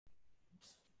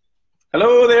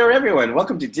Hello there, everyone.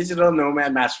 Welcome to Digital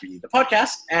Nomad Mastery, the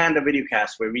podcast and a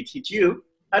videocast where we teach you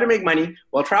how to make money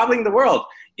while traveling the world,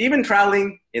 even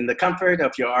traveling in the comfort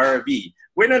of your RV.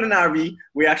 We're not an RV.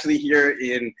 We're actually here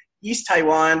in East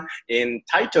Taiwan, in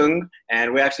Taitung,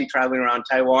 and we're actually traveling around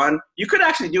Taiwan. You could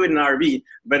actually do it in an RV,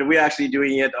 but we're actually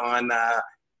doing it on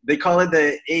they call it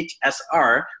the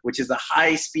HSR, which is the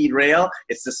high-speed rail.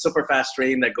 It's the super fast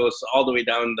train that goes all the way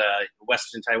down the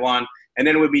western Taiwan. And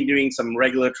then we'll be doing some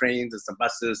regular trains and some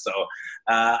buses. So,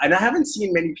 and I haven't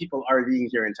seen many people RVing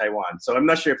here in Taiwan, so I'm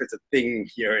not sure if it's a thing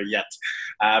here yet.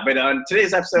 But on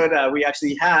today's episode, we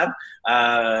actually have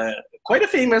quite a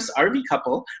famous RV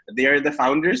couple. They are the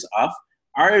founders of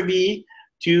RV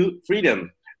to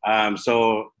Freedom.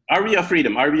 So RV of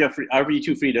Freedom, RV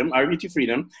to Freedom, RV to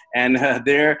Freedom, and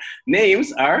their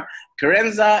names are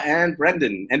Karenza and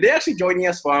Brendan. And they're actually joining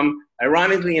us from,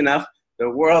 ironically enough, the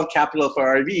world capital for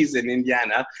RVs in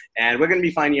Indiana. And we're going to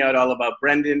be finding out all about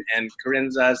Brendan and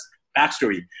Karenza's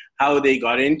backstory, how they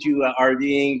got into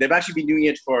RVing. They've actually been doing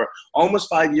it for almost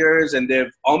 5 years, and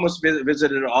they've almost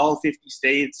visited all 50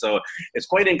 states. So it's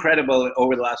quite incredible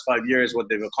over the last 5 years what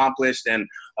they've accomplished. And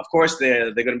of course,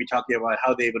 they're going to be talking about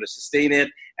how they're able to sustain it.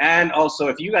 And also,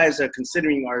 if you guys are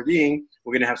considering RVing,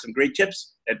 we're going to have some great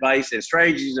tips, advice, and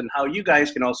strategies on how you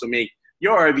guys can also make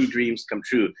your RV dreams come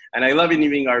true. And I love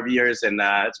interviewing RVers, and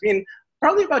it's been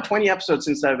probably about 20 episodes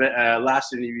since I've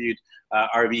last interviewed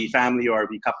RV family or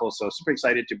RV couples. So super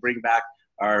excited to bring back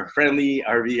our friendly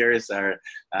RVers, our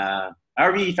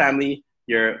RV family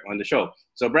here on the show.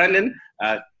 So Brandon,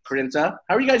 Karenza,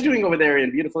 how are you guys doing over there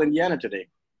in beautiful Indiana today?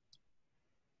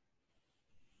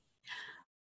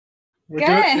 We're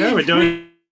doing, we're doing.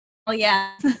 Oh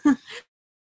yeah.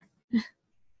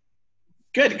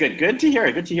 Good to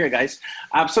hear, guys.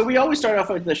 So we always start off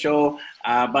with the show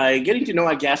by getting to know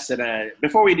our guests. And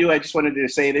before we do, I just wanted to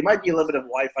say there might be a little bit of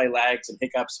Wi-Fi lags and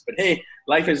hiccups, but hey,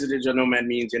 life as a digital nomad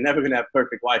means you're never going to have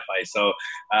perfect Wi-Fi. So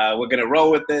we're going to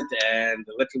roll with it and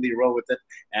literally roll with it.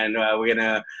 And we're going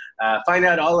to find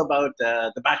out all about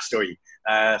the backstory.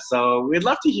 So we'd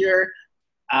love to hear,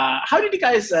 how did you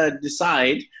guys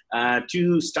decide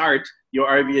to start your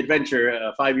RV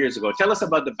adventure 5 years ago? Tell us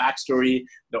about the backstory,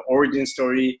 the origin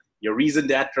story, your raison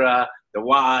d'etre, the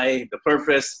why, the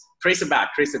purpose. Trace it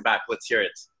back. Let's hear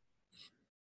it.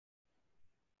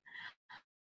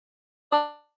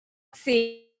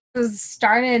 See, it was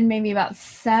started maybe about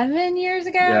 7 years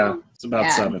ago. Yeah, it's about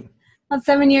seven. About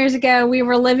 7 years ago, we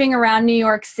were living around New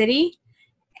York City.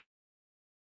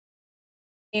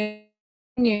 In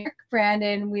New York,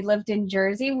 Brandon, we lived in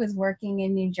Jersey, was working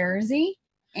in New Jersey.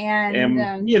 And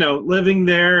living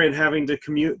there and having to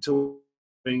commute to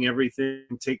everything,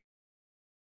 take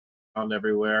on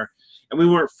everywhere. And we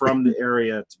weren't from the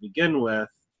area to begin with.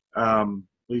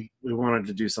 We wanted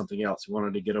to do something else. We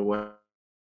wanted to get away.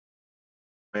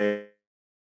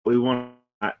 We wanted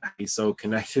to be so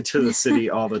connected to the city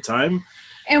all the time.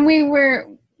 And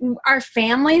our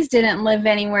families didn't live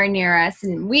anywhere near us.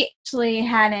 And we actually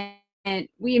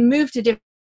we moved to different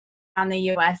on the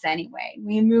U.S. anyway.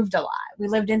 We moved a lot. We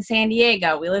lived in San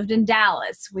Diego. We lived in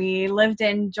Dallas. We lived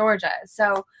in Georgia.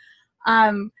 So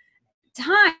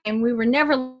we were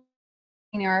never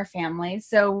near our families.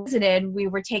 So we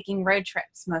were taking road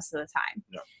trips most of the time.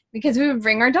 Yeah. Because we would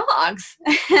bring our dogs.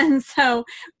 And so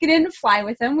we didn't fly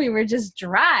with them. We would just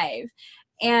drive.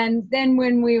 And then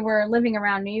when we were living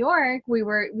around New York,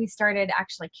 we started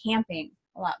actually camping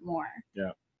a lot more.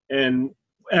 Yeah. And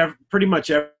pretty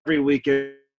much every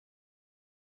weekend,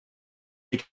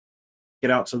 get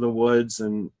out to the woods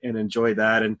and enjoy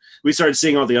that. And we started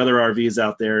seeing all the other RVs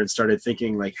out there and started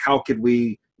thinking, like, how could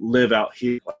we live out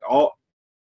here? Like, all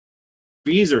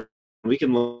RVs we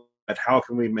can live, but how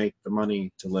can we make the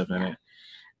money to live in it?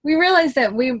 We realized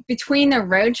that between the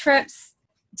road trips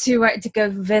to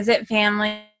go visit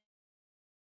family,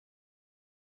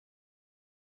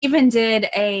 even did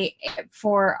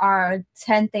for our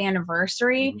 10th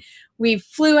anniversary, mm-hmm. We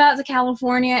flew out to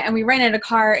California and we rented a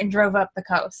car and drove up the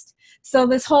coast. So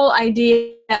this whole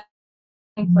idea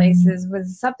of places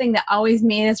was something that always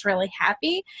made us really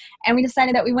happy. And we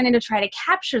decided that we wanted to try to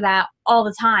capture that all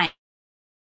the time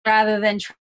rather than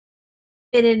try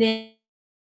to fit it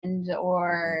in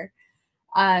or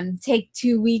take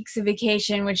 2 weeks of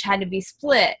vacation, which had to be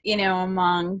split,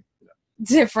 among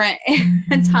different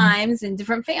times and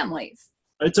different families.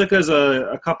 It took us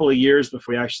a couple of years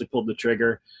before we actually pulled the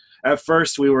trigger. At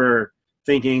first we were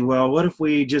thinking, well, what if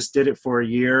we just did it for a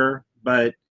year?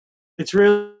 But it's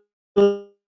really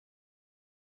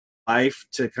life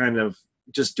to kind of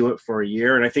just do it for a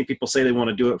year. And I think people say they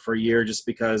want to do it for a year just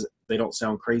because they don't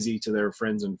sound crazy to their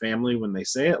friends and family when they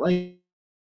say it. Like,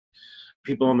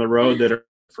 people on the road that are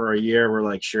for a year, we're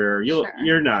like, sure, you'll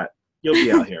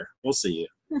be out here. We'll see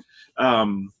you.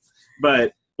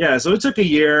 But yeah, so it took a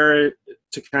year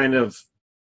to kind of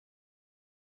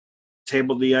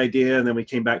table the idea, and then we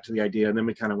came back to the idea, and then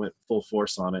we kind of went full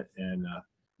force on it and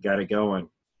got it going.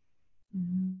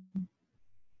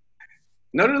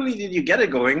 Not only did you get it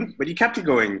going, but you kept it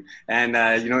going, and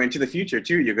into the future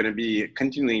too. You're going to be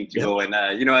continuing to go, and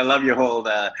I love your whole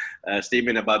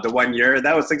statement about the 1 year.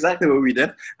 That was exactly what we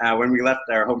did when we left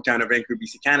our hometown of Vancouver,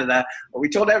 BC, Canada. We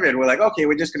told everyone, we're like, okay,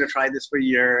 we're just going to try this for a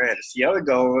year and see how it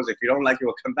goes. If you don't like it,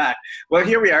 we'll come back. Well,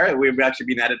 here we are. We've actually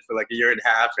been at it for like a year and a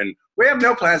half, and we have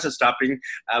no plans of stopping.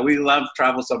 We love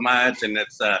travel so much, and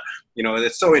it's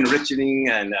it's so enriching,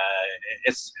 and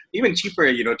it's even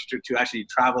cheaper, to actually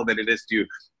travel than it is to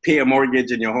pay a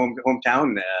mortgage in your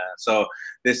hometown. So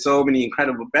there's so many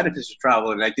incredible benefits to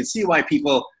travel, and I can see why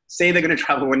people say they're going to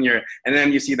travel 1 year, and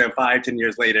then you see them 5-10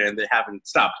 years later, and they haven't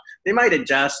stopped. They might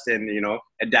adjust and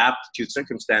adapt to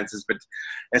circumstances, but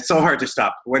it's so hard to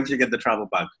stop once you get the travel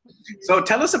bug. So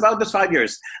tell us about this 5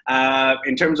 years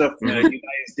in terms of you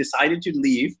guys decided to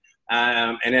leave.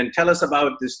 And then tell us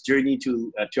about this journey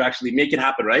to actually make it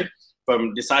happen, right?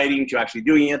 From deciding to actually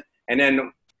doing it. And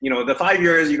then, the 5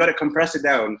 years, you got to compress it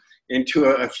down into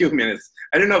a few minutes.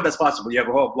 I don't know if that's possible. You have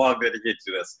a whole blog dedicated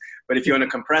to this. But if you want to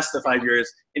compress the 5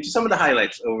 years into some of the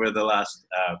highlights over the last,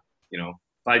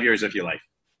 5 years of your life.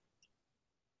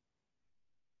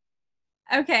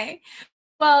 Okay.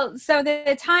 Well, so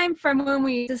the time from when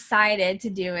we decided to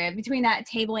do it, between that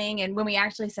tabling and when we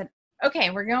actually said, okay,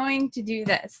 we're going to do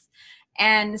this,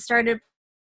 and started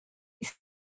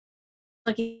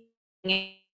looking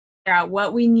at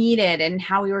what we needed and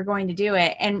how we were going to do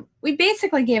it. And we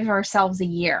basically gave ourselves a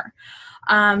year.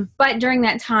 But during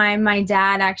that time, my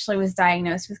dad actually was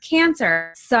diagnosed with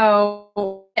cancer.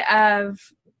 So of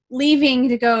leaving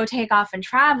to go take off and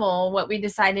travel, what we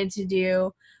decided to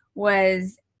do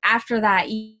was, after that,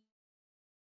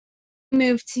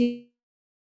 moved to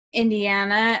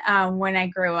Indiana when I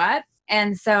grew up.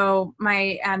 And so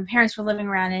my parents were living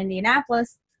around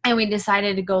Indianapolis, and we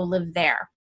decided to go live there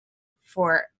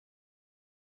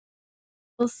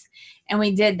and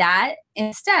we did that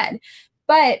instead.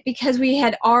 But because we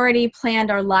had already planned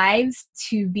our lives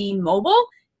to be mobile,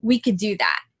 we could do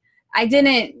that. I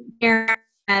didn't get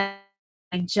a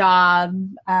job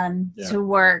to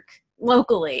work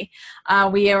locally.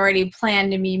 We already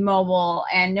planned to be mobile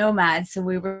and nomads, so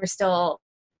we were still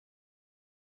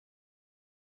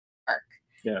work.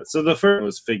 Yeah, so the first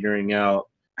was figuring out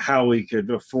how we could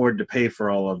afford to pay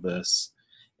for all of this.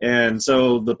 And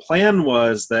so the plan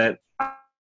was that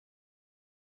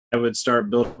I would start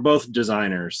building, both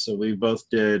designers. So we both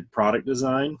did product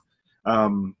design.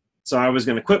 So I was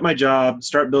going to quit my job,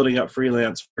 start building up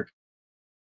freelance work.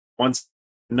 Once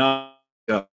not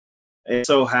go. It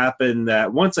so happened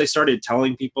that once I started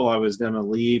telling people I was going to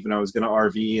leave and I was going to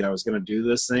RV and I was going to do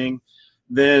this thing,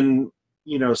 then,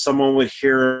 someone would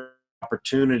hear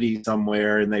opportunity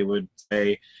somewhere and they would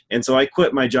say, and so I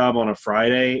quit my job on a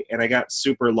Friday, and I got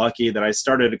super lucky that I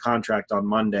started a contract on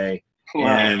Monday. Wow.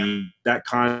 And that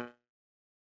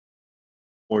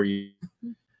for you.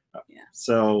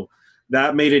 So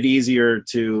that made it easier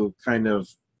to kind of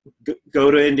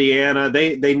go to Indiana.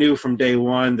 They knew from day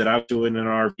one that I was doing an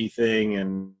RV thing,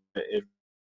 and it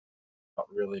felt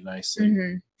really nice.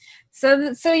 Mm-hmm.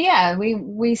 So yeah,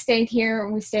 we stayed here.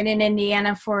 We stayed in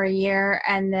Indiana for a year,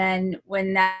 and then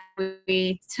when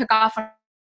we took off,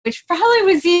 which probably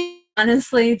was easy,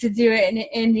 honestly, to do it in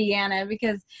Indiana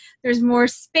because there's more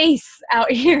space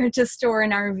out here to store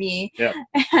an RV. Yeah.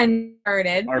 And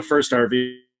started our first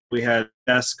RV, we had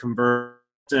desk converted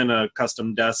and a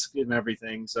custom desk and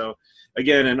everything. So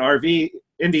again, in RV,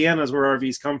 Indiana is where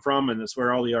RVs come from, and it's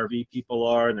where all the RV people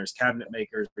are, and there's cabinet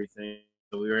makers, everything.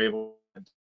 So we were able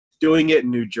doing it in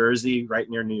New Jersey, right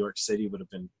near New York City, would have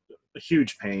been a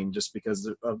huge pain just because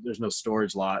there's no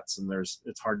storage lots and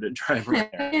it's hard to drive around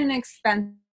there. And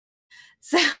expensive.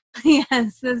 So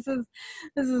yes, this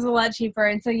is a lot cheaper.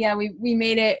 And so yeah, we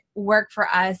made it work for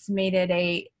us, made it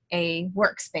a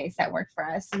workspace that worked for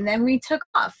us. And then we took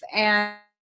off and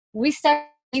we started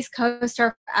East Coast.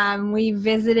 We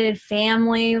visited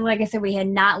family. Like I said, we had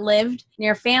not lived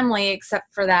near family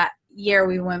except for that year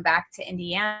we went back to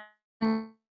Indiana.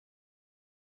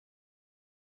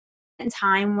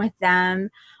 Time with them.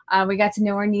 We got to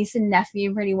know our niece and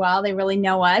nephew pretty well. They really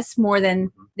know us more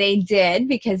than they did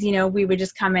because, we would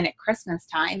just come in at Christmas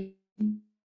time.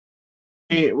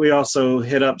 We also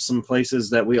hit up some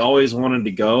places that we always wanted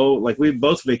to go. Like we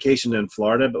both vacationed in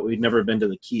Florida, but we'd never been to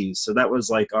the Keys. So that was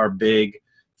like our big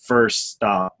first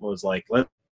stop was like,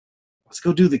 let's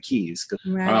go do the Keys.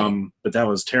 Right. But that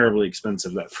was terribly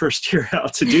expensive that first year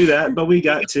out to do that, but we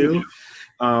got to.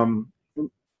 And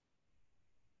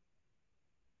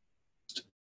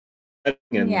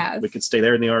Yes. we could stay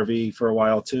there in the RV for a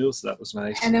while too, so that was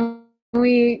nice. And then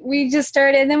we just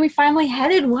started, and then we finally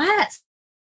headed west.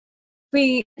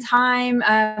 We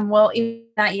well, even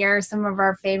that year, some of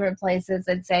our favorite places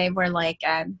I'd say were like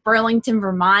Burlington,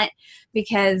 Vermont,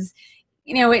 because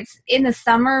it's in the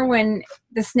summer when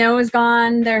the snow is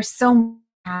gone. There's so much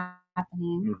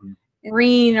happening. Mm-hmm.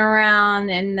 Green around,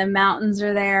 and the mountains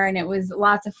are there, and it was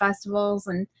lots of festivals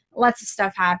and lots of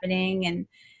stuff happening. And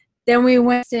then we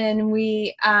went and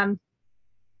we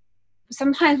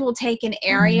sometimes we'll take an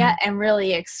area and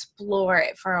really explore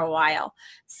it for a while.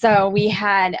 So we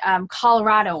had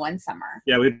Colorado one summer.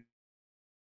 Yeah, we'd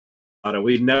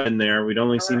never been there. We'd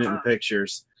only seen it in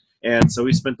pictures. And so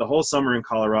we spent the whole summer in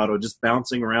Colorado just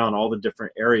bouncing around all the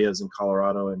different areas in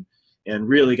Colorado and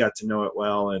really got to know it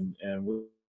well. And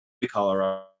we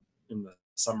Colorado in the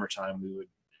summertime, we would,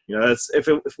 that's if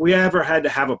we ever had to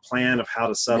have a plan of how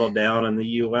to settle down in the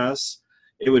U.S.,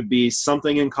 it would be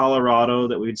something in Colorado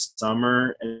that we'd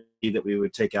summer and that we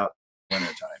would take out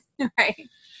wintertime. Right.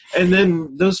 And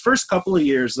then those first couple of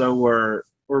years, though, were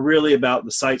really about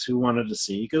the sites we wanted to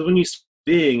see. Because when you start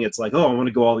being, it's like, oh, I want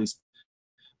to go all these.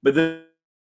 But then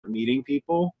meeting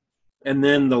people. And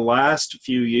then the last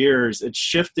few years, it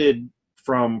shifted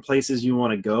from places you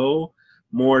want to go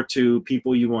more to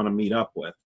people you want to meet up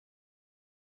with.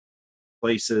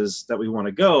 Places that we want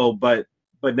to go, but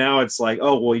now it's like,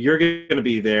 oh, well, you're going to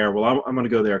be there. Well, I'm going to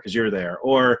go there because you're there.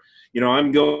 Or,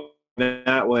 I'm going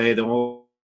that way. Then we'll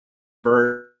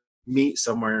meet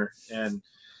somewhere. And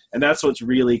that's what's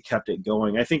really kept it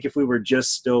going. I think if we were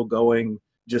just still going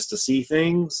just to see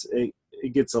things, it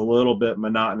gets a little bit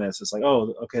monotonous. It's like,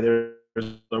 oh, okay, there's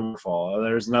a waterfall.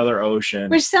 There's another ocean.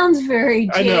 Which sounds very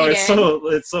jaded. I know,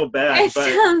 it's so bad. It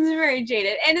sounds very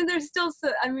jaded. And then there's still,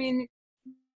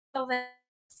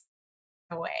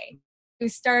 away. You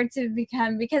start to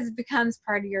become, because it becomes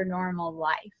part of your normal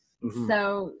life. Mm-hmm.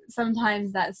 So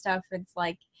sometimes that stuff, it's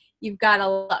like you've got to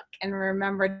look and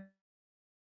remember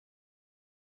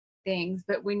things.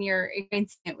 But when you're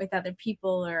experiencing it with other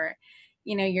people, or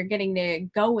you're getting to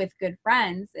go with good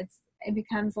friends, it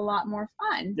becomes a lot more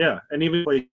fun. Yeah, and even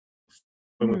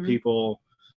with people,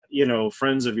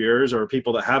 friends of yours or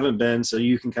people that haven't been, so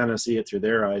you can kind of see it through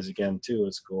their eyes again too.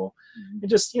 It's cool. Mm-hmm. And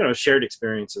just, shared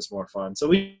experience is more fun. So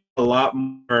we do a lot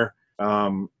more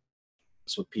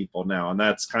with people now, and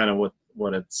that's kind of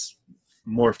what it's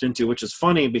morphed into, which is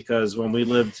funny because when we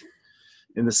lived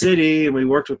in the city and we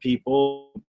worked with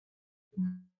people,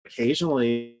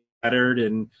 occasionally mattered,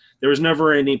 and there was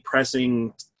never any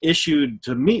pressing issue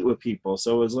to meet with people.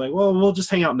 So it was like, well, we'll just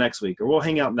hang out next week, or we'll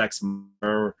hang out next month,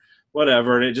 or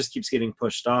whatever, and it just keeps getting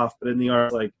pushed off. But in the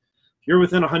art, like, if you're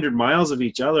within 100 miles of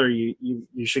each other, you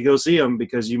should go see them,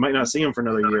 because you might not see them for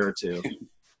another year or two.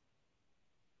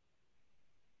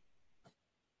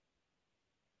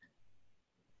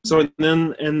 So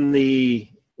then in the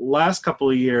last couple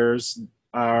of years,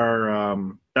 our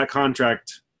that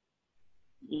contract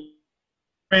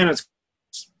ran its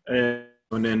and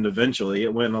eventually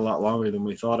it went a lot longer than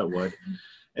we thought it would.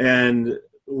 And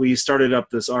we started up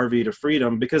this RV to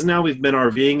Freedom because now we've been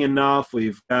RVing enough.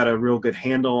 We've got a real good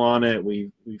handle on it.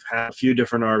 We've had a few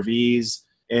different RVs,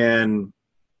 and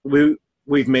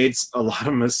we've made a lot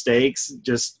of mistakes.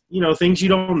 Just, things you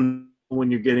don't know when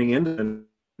you're getting into it, and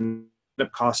end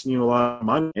up costing you a lot of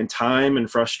money and time and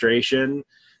frustration.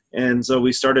 And so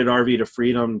we started RV to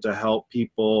Freedom to help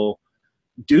people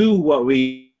do what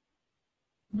we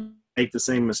make the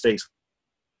same mistakes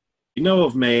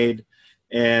have made,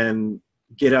 and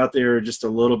get out there just a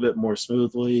little bit more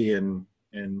smoothly and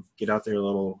get out there a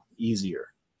little easier.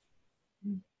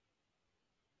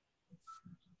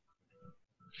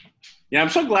 Yeah, I'm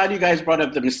so glad you guys brought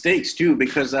up the mistakes too,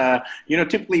 because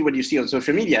typically what you see on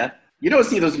social media, you don't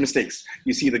see those mistakes.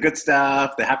 You see the good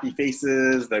stuff, the happy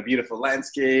faces, the beautiful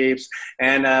landscapes.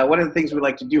 And one of the things we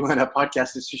like to do on our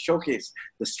podcast is to showcase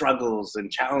the struggles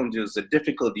and challenges and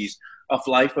difficulties of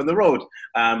life on the road.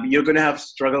 You're going to have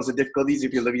struggles and difficulties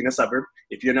if you're living in a suburb,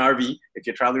 if you're in an RV, if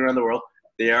you're traveling around the world.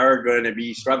 There are going to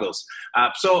be struggles.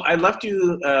 So I'd love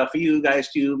to for you guys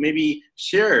to maybe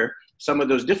share some of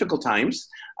those difficult times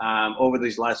over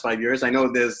these last 5 years. I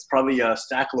know there's probably a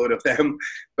stack load of them,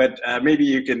 but maybe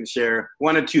you can share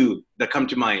one or two that come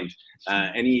to mind.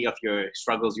 Any of your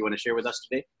struggles you want to share with us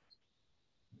today?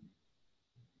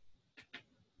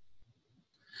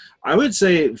 I would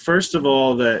say, first of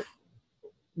all, that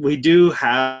we do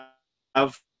have,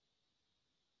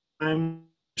 I'm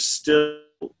still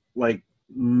like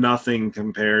nothing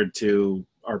compared to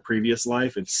our previous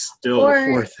life. It's still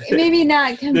or worth it. maybe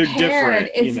not compared. They're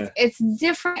different, It's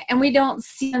different, and we don't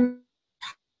see them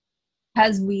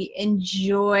because we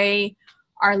enjoy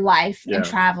our life and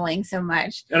traveling so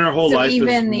much. And our whole life is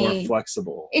more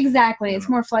flexible. Exactly. It's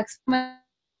more flexible. One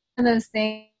of those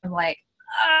things like,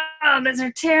 oh, those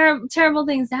are terrible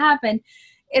things to happen.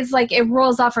 It's like it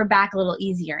rolls off our back a little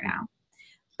easier now.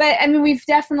 But I mean, we've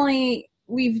definitely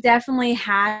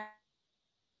had,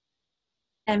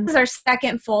 and this is our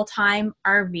second full-time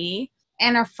RV,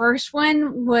 and our first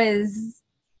one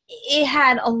it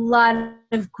had a lot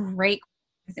of great,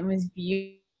 it was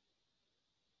beautiful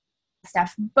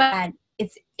stuff, but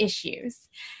its issues.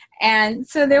 And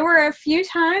so there were a few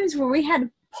times where we had to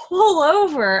pull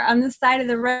over on the side of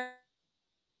the road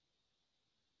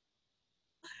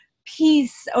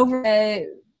piece over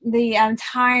the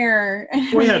tire.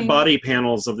 We had body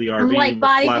panels of the RV, like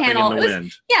body panel in the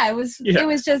wind. It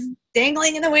was just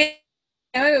dangling in the wind.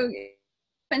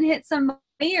 And hit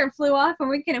somebody or flew off, and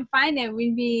we couldn't find it,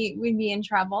 we'd be in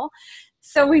trouble.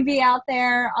 So we'd be out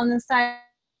there on the side,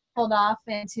 pulled off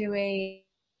into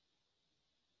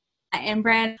and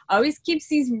Brad always keeps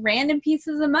these random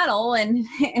pieces of metal in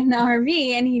the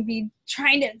RV, and he'd be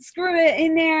trying to screw it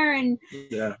in there, and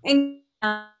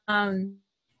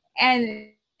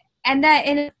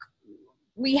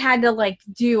we had to like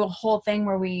do a whole thing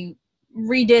where we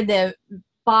redid the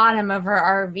bottom of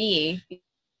our RV.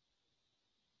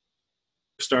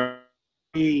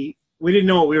 We didn't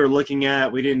know what we were looking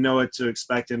at. We didn't know what to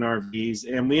expect in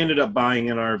RVs, and we ended up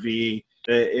buying an RV.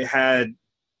 It had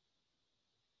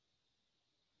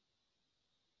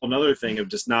another thing of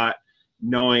just not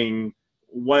knowing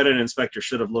what an inspector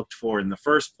should have looked for in the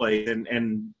first place,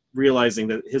 and realizing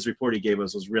that his report he gave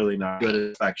us was really not good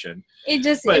inspection. It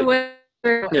was,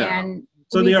 and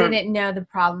so we didn't know the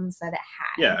problems that it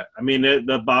had. Yeah, I mean,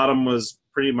 the bottom was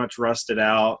pretty much rusted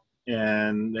out,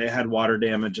 and they had water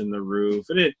damage in the roof,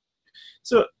 and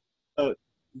so a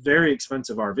very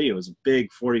expensive RV. It was a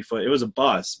big 40-foot. It was a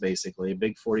bus, basically, a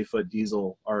big 40-foot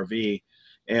diesel RV,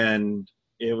 and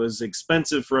it was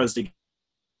expensive for us to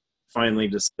finally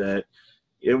just that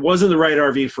it wasn't the right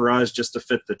RV for us just to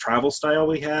fit the travel style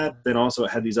we had. Then also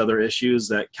it had these other issues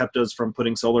that kept us from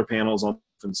putting solar panels on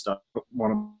and stuff.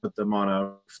 Want to put them on a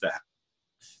roof.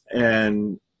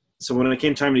 And so when it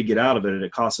came time to get out of it,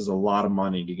 it cost us a lot of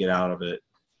money to get out of it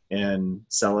and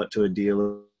sell it to a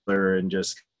dealer and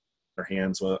just get our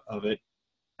hands of it.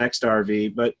 Next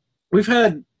RV, but we've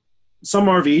had some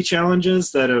RV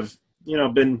challenges that have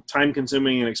been time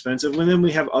consuming and expensive. And then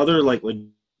we have other like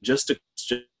logistics.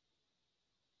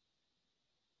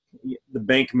 The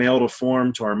bank mailed a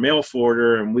form to our mail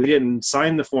forwarder, and we didn't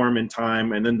sign the form in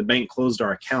time, and then the bank closed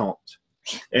our account.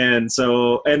 And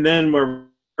then we're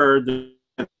the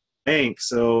bank.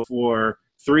 So for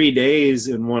 3 days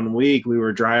in 1 week, we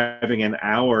were driving an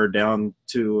hour down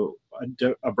to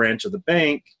a branch of the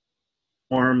bank,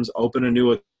 forms, open a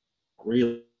new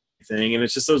account, thing. And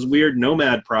it's just those weird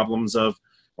nomad problems of,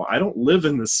 well, I don't live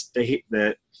in the state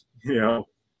that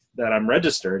that I'm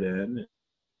registered in.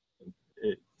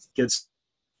 It gets.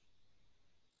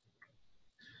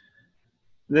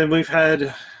 Then we've had. I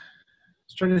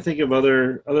was trying to think of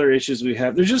other issues we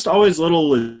have. There's just always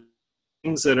little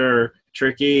things that are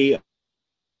tricky.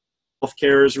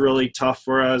 Healthcare is really tough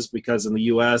for us because in the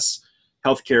U.S.,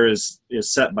 healthcare is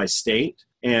set by state,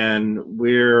 and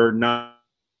we're not.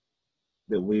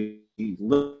 That we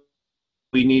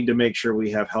need to make sure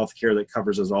we have health care that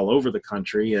covers us all over the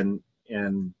country, and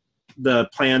the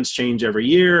plans change every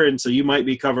year, and so you might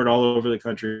be covered all over the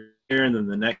country here, and then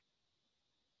the next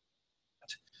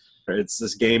it's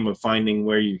this game of finding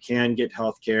where you can get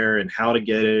health care and how to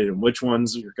get it and which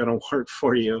ones are going to work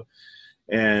for you.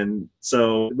 And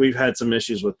so we've had some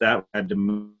issues with that. We had to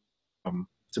move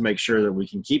to make sure that we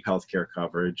can keep health care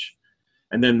coverage.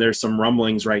 And then there's some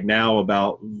rumblings right now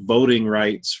about voting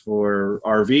rights for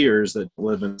RVers that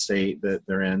live in the state that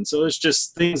they're in. So it's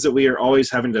just things that we are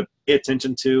always having to pay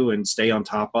attention to and stay on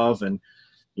top of, and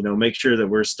make sure that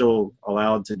we're still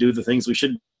allowed to do the things we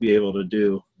should be able to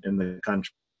do in the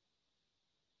country.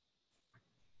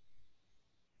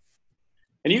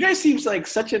 And you guys seems like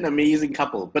such an amazing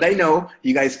couple, but I know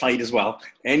you guys fight as well.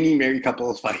 Any married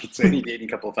couple fights, any dating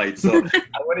couple fights. So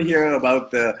I want to hear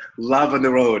about the love on the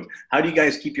road. How do you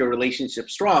guys keep your relationship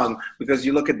strong? Because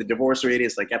you look at the divorce rate,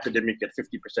 it's like epidemic at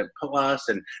 50% plus.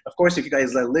 And of course, if you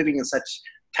guys are living in such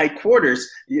tight quarters,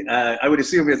 I would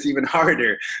assume it's even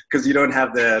harder because you don't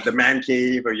have the man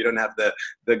cave, or you don't have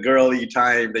the girly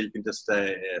time that you can just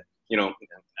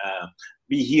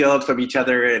be healed from each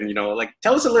other. And, like,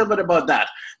 tell us a little bit about that,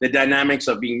 the dynamics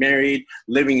of being married,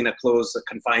 living in a closed,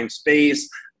 confined space,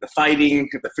 the fighting,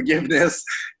 the forgiveness.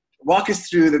 Walk us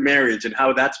through the marriage and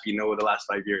how that's been over the last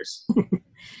 5 years.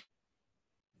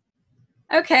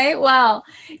 Okay, well,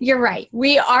 you're right.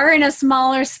 We are in a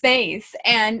smaller space,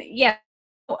 and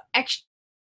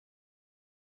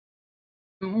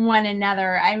one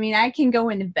another. I mean, I can go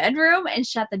in the bedroom and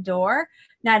shut the door.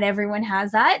 Not everyone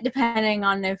has that, depending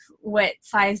on what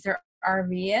size their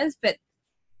RV is, but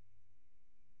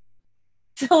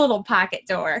it's a little pocket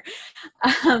door.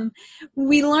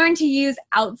 We learn to use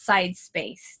outside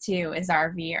space too as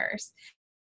RVers.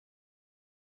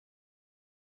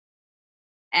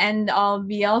 And I'll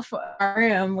be off our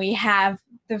room. We have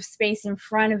the space in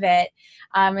front of it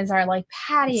is our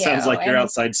patio. Sounds like you're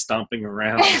outside stomping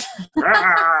around.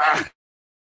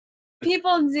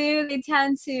 People they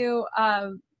tend to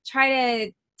try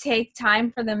to take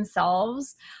time for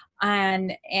themselves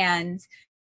and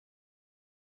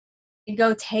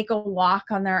go take a walk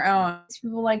on their own.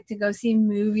 People like to go see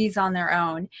movies on their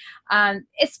own,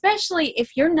 especially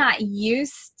if you're not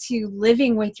used to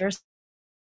living with yourself.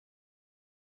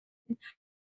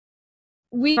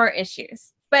 We have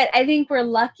issues, but I think we're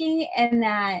lucky in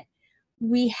that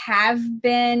we have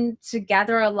been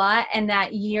together a lot, and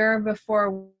that year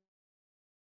before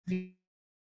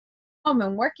home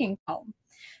and working home,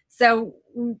 so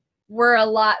we're a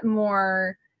lot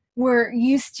more, we're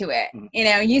used to it,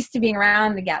 used to being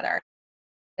around together.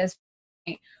 This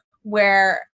point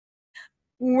where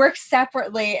work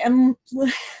separately and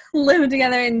live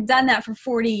together and done that for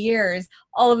 40 years,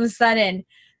 all of a sudden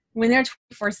when they're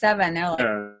 24/7,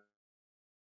 they're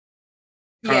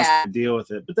like, deal with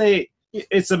it. But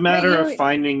it's a matter of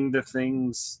finding the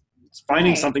things,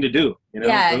 finding something to do. You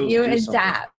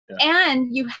adapt,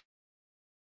 and you have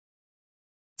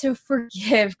to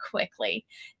forgive quickly.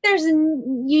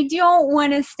 You don't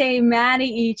want to stay mad at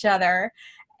each other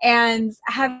and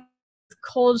have this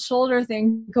cold shoulder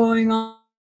thing going on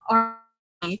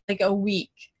like a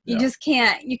week. You just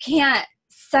can't. You can't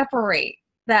separate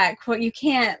that. You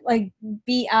can't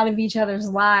be out of each other's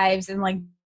lives and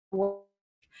work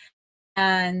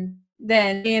and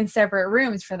then be in separate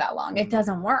rooms for that long. It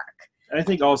doesn't work. I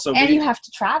think also, and you have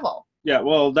to travel. Yeah,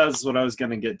 well, that's what I was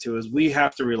going to get to, is we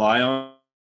have to rely on.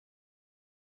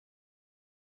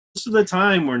 Most of the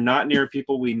time, we're not near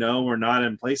people we know. We're not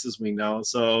in places we know.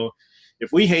 So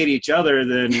if we hate each other,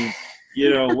 then,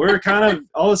 we're kind of,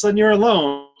 all of a sudden you're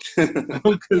alone.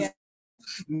 Because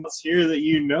it's here that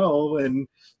and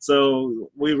so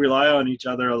we rely on each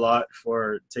other a lot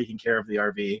for taking care of the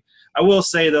RV. I will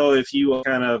say, though, if you are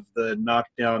kind of the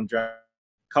knockdown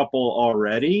couple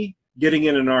already, getting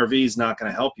in an RV is not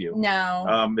going to help you.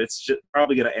 No. It's just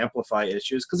probably going to amplify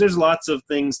issues, because there's lots of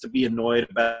things to be annoyed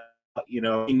about,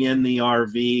 being in the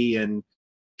RV and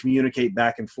communicate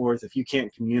back and forth. If you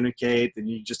can't communicate, then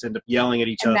you just end up yelling at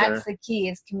each other. And that's the key,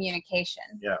 is communication.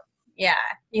 Yeah.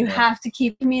 You have to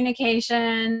keep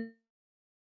communication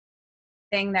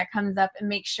thing that comes up and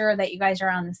make sure that you guys are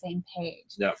on the same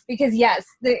page. Yeah. Because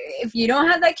if you don't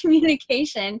have that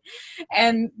communication,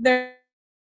 and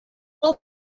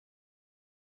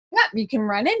you can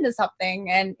run into something,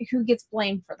 and who gets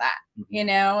blamed for that?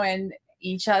 And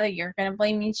each other, you're going to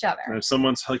blame each other. And if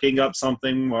someone's hooking up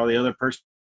something while the other person,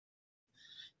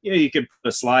 you could put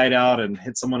a slide out and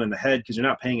hit someone in the head because you're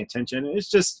not paying attention.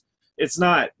 It's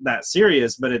not that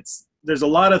serious, but there's a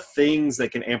lot of things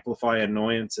that can amplify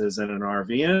annoyances in an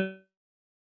RV. And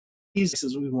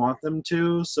as we want them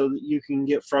to, so that you can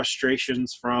get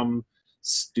frustrations from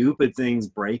stupid things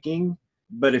breaking.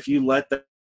 But if you let them,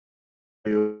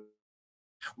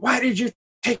 why did you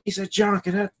take a piece of junk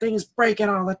and that thing's breaking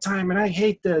all the time and I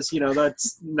hate this?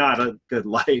 That's not a good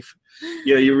life.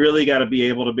 You really got to be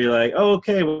able to be like, oh,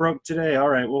 okay, we broke today. All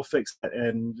right, we'll fix it,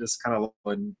 and just kind of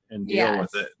and deal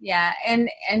with it. Yeah, and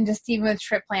just even with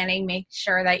trip planning, make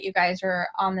sure that you guys are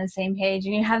on the same page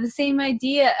and you have the same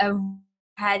idea of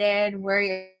headed, where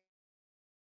you're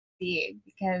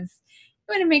because you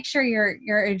want to make sure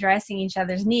you're addressing each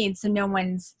other's needs, so no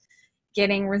one's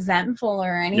getting resentful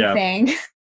or anything. Yeah.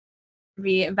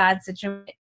 Be a bad situation.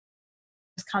 It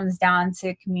just comes down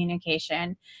to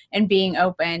communication and being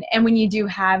open. And when you do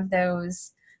have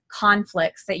those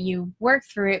conflicts that you work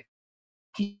through, it,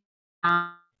 you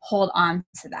hold on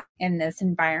to that in this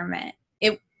environment.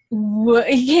 You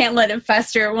can't let it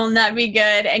fester. It will not be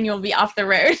good, and you'll be off the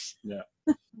road. Yeah.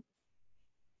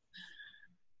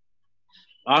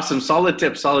 Awesome. Solid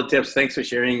tips. Solid tips. Thanks for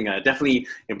sharing. Definitely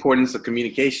importance of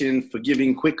communication,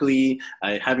 forgiving quickly,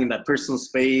 having that personal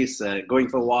space, going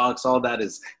for walks. All that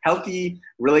is healthy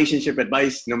relationship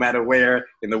advice, no matter where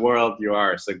in the world you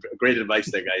are. So great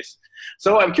advice there, guys.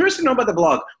 So I'm curious to know about the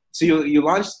blog. So you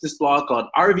launched this blog called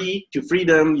RV to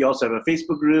Freedom. You also have a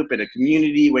Facebook group and a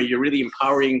community where you're really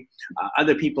empowering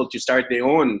other people to start their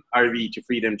own RV to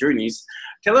Freedom journeys.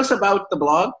 Tell us about the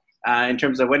blog. In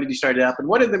terms of when did you start it up, and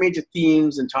what are the major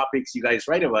themes and topics you guys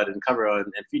write about and cover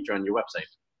and feature on your website?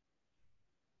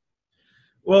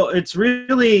 Well, it's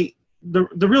really the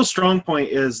real strong point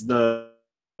is the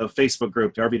Facebook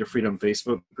group, the RV to Freedom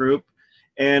Facebook group,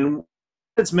 and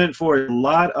it's meant for a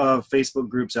lot of Facebook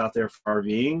groups out there for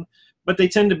RVing, but they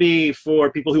tend to be for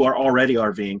people who are already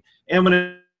RVing. And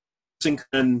when it's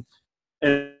and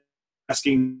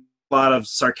asking a lot of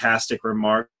sarcastic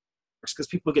remarks, because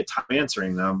people get tired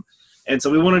answering them. And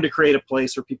so we wanted to create a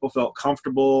place where people felt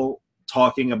comfortable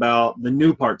talking about the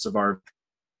new parts of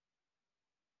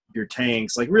your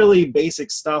tanks, like really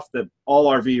basic stuff that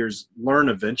all RVers learn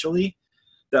eventually,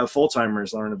 that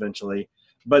full-timers learn eventually,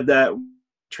 but that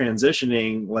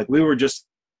transitioning, like we were just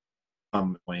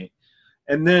point.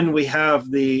 And then we have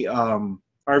the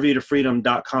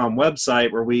rvtofreedom.com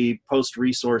website where we post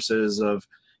resources of,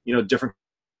 different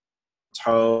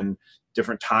tow and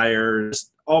different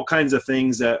tires, all kinds of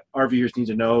things that RVers need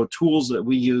to know, tools that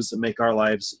we use to make our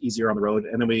lives easier on the road.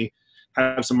 And then we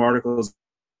have some articles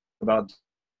about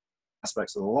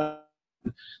aspects of the life.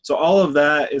 So all of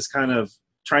that is kind of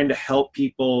trying to help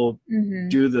people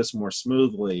do this more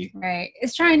smoothly. Right.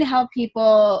 It's trying to help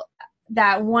people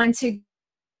that want to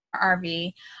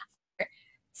RV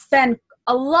spend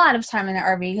a lot of time in the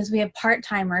RV, because we have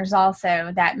part-timers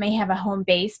also that may have a home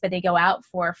base, but they go out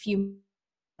for a few.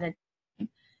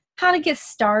 How to get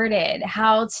started,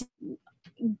 how to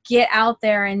get out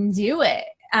there and do it,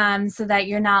 so that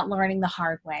you're not learning the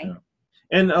hard way. Yeah.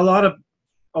 And a lot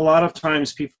of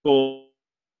times people,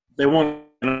 they want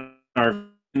an RV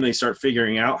and they start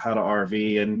figuring out how to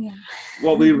RV. And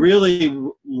what we really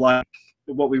like,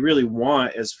 what we really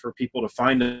want is for people to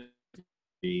find a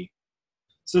RV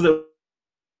so that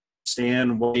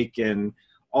stand, wake, and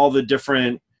all the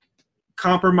different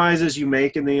compromises you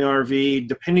make in the RV,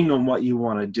 depending on what you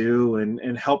want to do,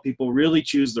 and help people really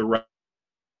choose the right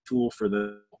tool for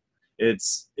the.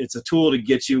 It's a tool to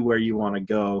get you where you want to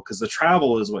go, because the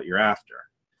travel is what you're after,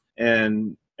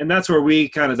 and that's where we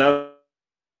kind of that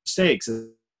mistakes.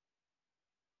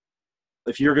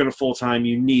 If you're going to full time,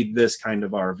 you need this kind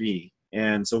of RV,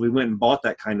 and so we went and bought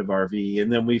that kind of RV,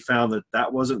 and then we found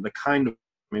that wasn't the kind of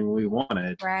we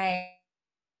wanted. Right.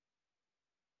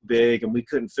 Big, and we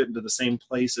couldn't fit into the same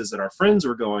places that our friends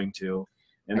were going to,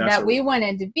 and that's that we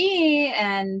wanted to be,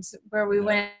 and where we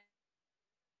went.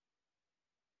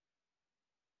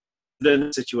 Then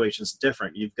the situation's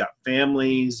different. You've got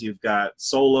families, you've got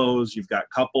solos, you've got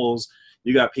couples,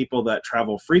 you got people that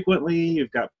travel frequently,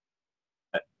 you've got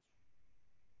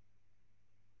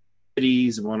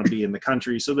cities and want to be in the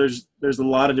country. So there's a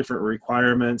lot of different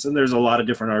requirements, and there's a lot of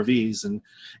different RVs,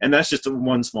 and that's just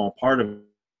one small part of it.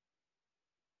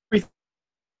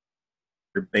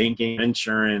 Your banking,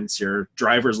 insurance, your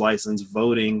driver's license,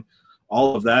 voting,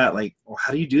 all of that. Like, well,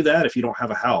 how do you do that if you don't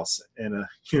have a house and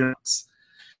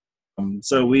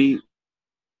so we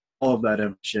all of that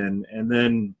information, and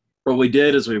then what we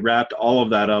did is we wrapped all of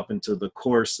that up into the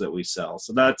course that we sell.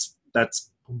 So that's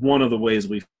one of the ways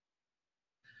we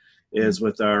is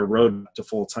with our Road to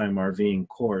Full-Time RVing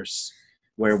course,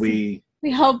 where we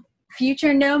help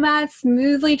future nomads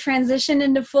smoothly transition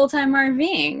into full-time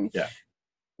RVing. Yeah.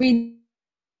 We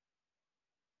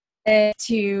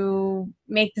to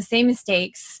make the same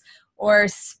mistakes or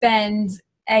spend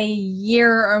a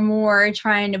year or more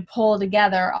trying to pull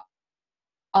together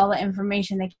all the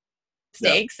information they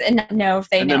mistakes and not know if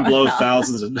they and know then blow enough.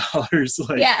 thousands of dollars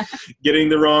getting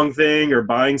the wrong thing or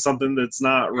buying something that's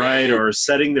not right or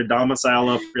setting their domicile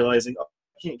up, realizing I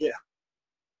can't get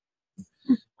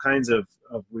kinds of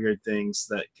weird things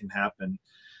that can happen.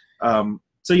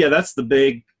 So yeah,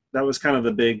 that was kind of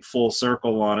the big full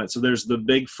circle on it. So there's the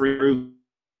big free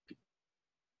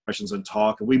questions and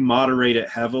talk, and we moderate it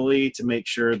heavily to make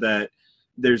sure that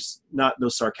there's not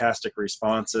those sarcastic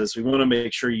responses. We want to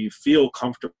make sure you feel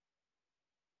comfortable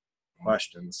with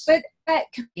questions. But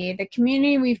the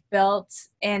community we've built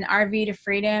in RV to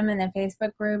Freedom and the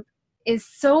Facebook group is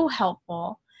so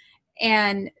helpful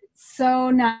and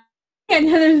so nice.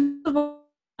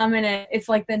 It's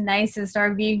like the nicest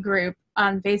RV group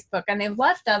on Facebook, and they've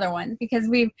left other ones because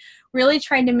we've really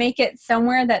tried to make it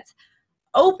somewhere that's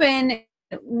open,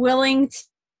 willing to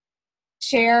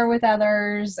share with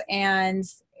others, and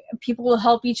people will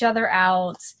help each other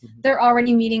out. They're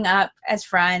already meeting up as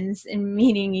friends and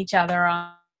meeting each other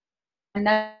on, and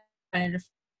that's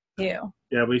too.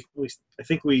 Yeah, I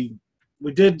think we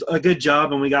did a good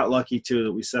job, and we got lucky too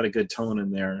that we set a good tone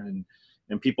in there, and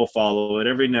people follow it.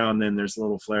 Every now and then there's a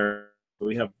little flare.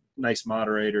 We have nice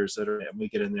moderators and we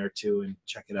get in there too and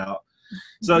check it out.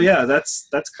 So yeah, that's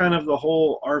kind of the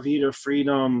whole RV to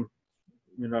freedom,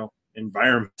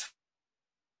 environment. It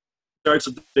starts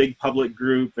with the big public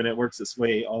group, and it works its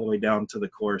way all the way down to the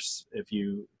course if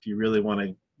you really want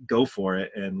to go for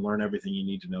it and learn everything you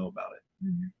need to know about it.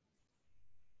 Mm-hmm.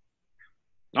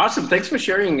 Awesome. Thanks for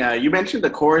sharing. You mentioned the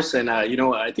course, and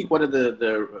I think one of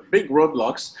the big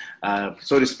roadblocks,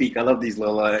 so to speak, I love these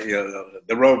little, the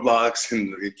roadblocks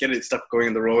and getting stuff going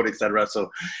on the road, etc.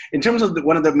 So, in terms of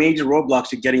one of the major roadblocks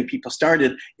to getting people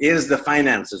started is the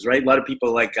finances, right? A lot of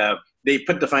people they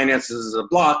put the finances as a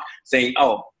block, saying,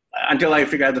 "Oh, until I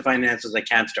figure out the finances, I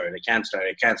can't start.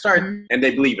 Mm-hmm. And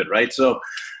they believe it, right? So,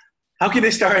 how can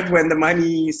they start when the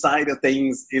money side of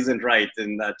things isn't right?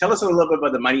 And tell us a little bit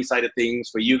about the money side of things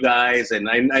for you guys. And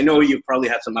I know you've probably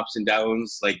had some ups and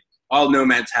downs, like all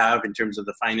nomads have in terms of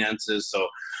the finances. So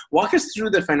walk us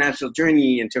through the financial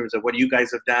journey in terms of what you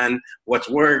guys have done, what's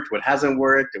worked, what hasn't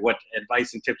worked, what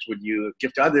advice and tips would you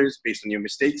give to others based on your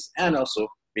mistakes and also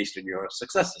based on your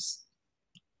successes?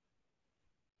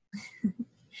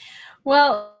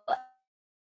 Well,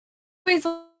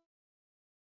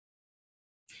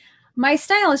 my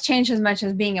style has changed as much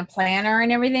as being a planner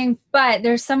and everything, but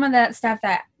there's some of that stuff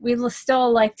that we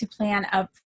still like to plan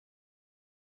up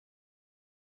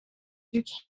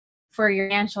for your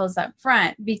financials up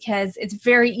front, because it's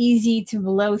very easy to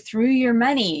blow through your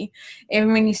money.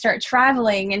 And when you start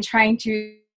traveling and trying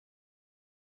to...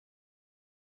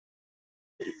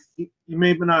 You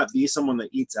may not be someone that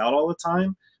eats out all the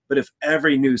time, but if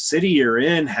every new city you're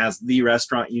in has the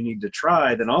restaurant you need to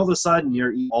try, then all of a sudden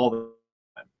you're eating all the time.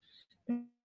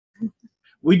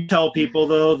 We tell people,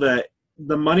 though, that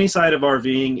the money side of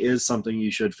RVing is something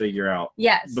you should figure out.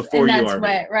 Yes, before and that's you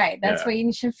RV. That's what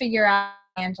you should figure out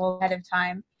ahead of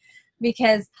time,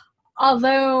 because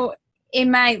although it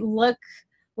might look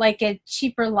like a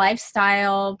cheaper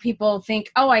lifestyle, people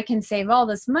think, "Oh, I can save all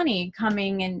this money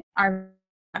coming and are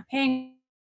not paying."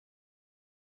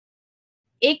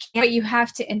 It can, but you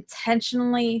have to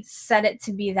intentionally set it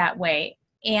to be that way,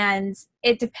 and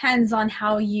it depends on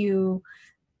how you.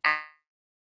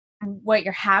 What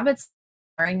your habits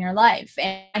are in your life,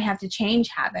 and I have to change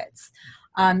habits,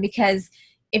 because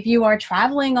if you are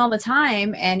traveling all the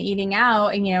time and eating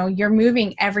out and you're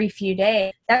moving every few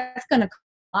days, that's going to cost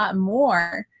a lot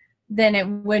more than it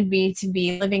would be to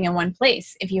be living in one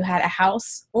place if you had a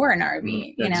house or an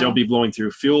RV. You'll be blowing through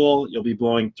fuel, you'll be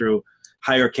blowing through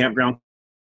higher campground,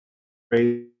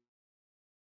 doing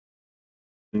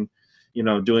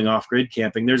off-grid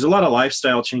camping. There's a lot of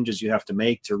lifestyle changes you have to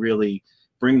make to really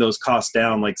bring those costs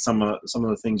down, like some of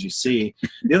the things you see.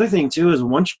 The other thing too is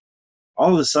once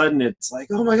all of a sudden it's like,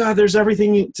 oh my God, there's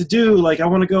everything to do. Like I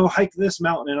want to go hike this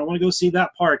mountain and I want to go see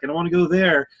that park and I want to go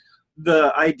there.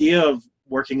 The idea of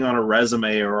working on a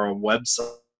resume or a website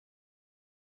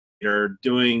or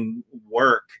doing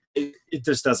work, it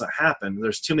just doesn't happen.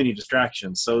 There's too many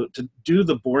distractions. So to do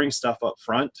the boring stuff up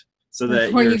front so that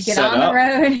before you're you get set on up, the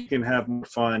road, you can have more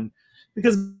fun,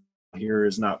 because here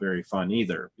is not very fun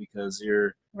either, because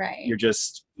you're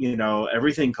just,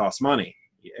 everything costs money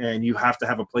and you have to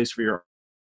have a place for your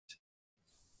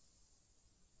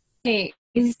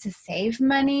is to save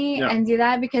money and do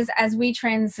that, because as we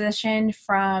transitioned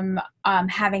from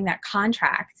having that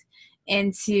contract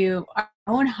into our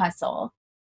own hustle,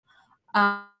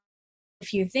 a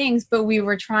few things, but we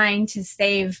were trying to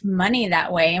save money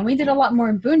that way, and we did a lot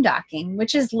more boondocking,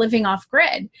 which is living off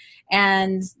grid,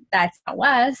 and that's out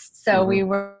west. So we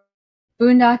were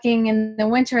boondocking in the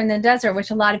winter in the desert,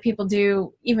 which a lot of people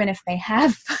do, even if they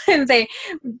have they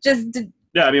just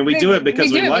we do it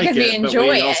because we like it, we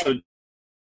enjoy it. Also,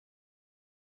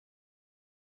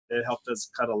 it helped us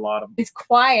cut a lot of. It's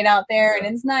quiet out there and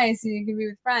it's nice and you can be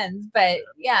with friends, but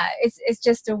it's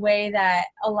just a way that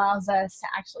allows us to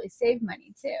actually save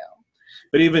money too.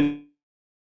 But even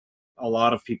a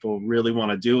lot of people really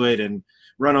want to do it and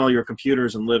run all your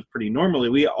computers and live pretty normally.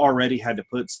 We already had to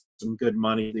put some good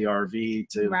money in the RV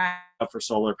to for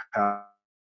solar power,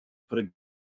 put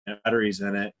batteries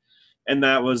in it, and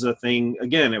that was a thing.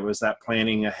 Again, it was that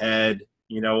planning ahead.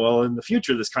 Well, in the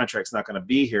future, this contract's not going to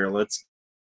be here. Let's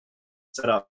set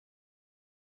up.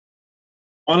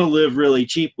 Want to live really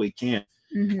cheap, we can.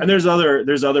 And there's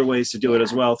other ways to do it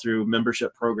as well, through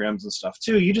membership programs and stuff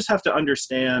too. You just have to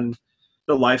understand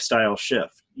the lifestyle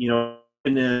shift.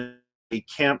 And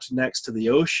camped next to the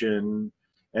ocean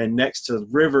and next to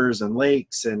rivers and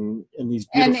lakes and these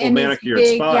And beautiful manicured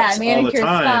big, spots all the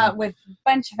time. spot with a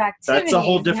bunch of activities. That's a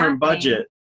whole different happening. budget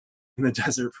in the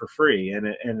desert for free, and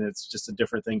it's just a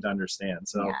different thing to understand.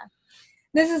 So yeah.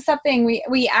 This is something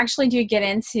we actually do get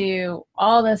into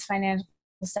all this financial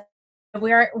stuff.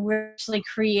 We're actually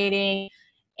creating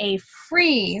a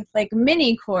free like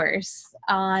mini course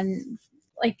on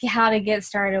like how to get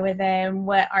started with it and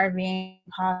what RVing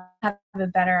costs, have a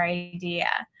better idea.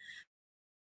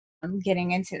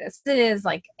 Getting into this, it is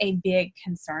like a big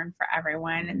concern for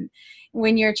everyone, and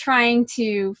when you're trying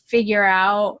to figure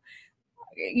out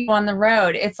on the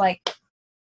road, it's like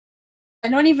I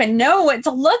don't even know what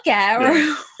to look at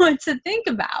or what to think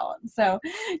about. So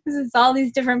this is all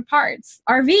these different parts,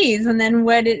 RVs, and then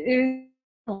what it is.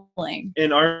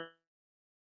 In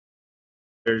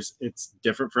it's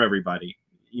different for everybody.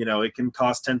 You know, it can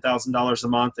cost $10,000 a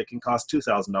month. It can cost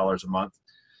 $2,000 a month.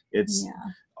 It's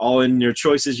all in your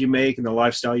choices you make and the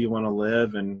lifestyle you want to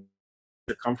live and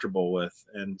you're comfortable with.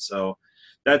 And so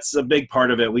that's a big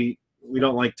part of it. We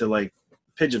don't like to like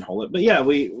pigeonhole it, but yeah,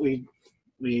 we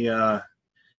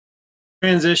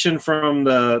transition from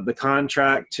the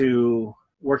contract to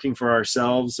working for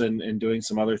ourselves and doing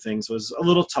some other things was a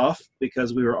little tough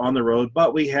because we were on the road,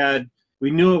 but we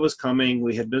knew it was coming.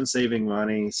 We had been saving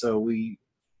money, so we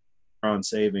were on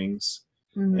savings.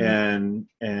 And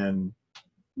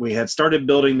we had started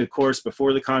building the course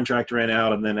before the contract ran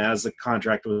out, and then as the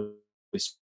contract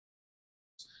was,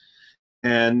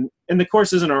 and the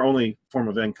course isn't our only form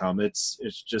of income. It's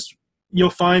just,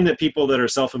 you'll find that people that are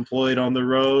self-employed on the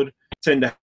road tend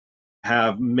to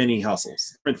have many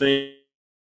hustles, different things,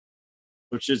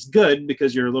 which is good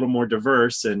because you're a little more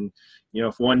diverse. And, you know,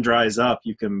 if one dries up,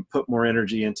 you can put more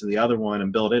energy into the other one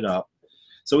and build it up.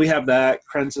 So we have that.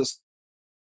 Krensis.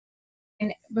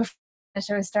 And before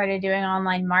I started doing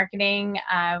online marketing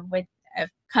with a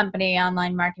company,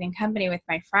 online marketing company with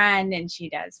my friend, and she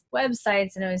does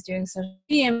websites, and I was doing social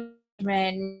media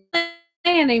management,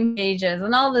 landing pages,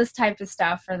 and all this type of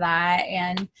stuff for that.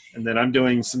 And then I'm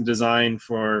doing some design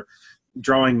for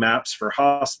drawing maps for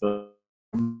hospitals,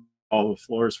 all the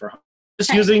floors for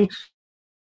just using.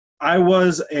 I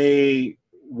was a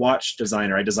watch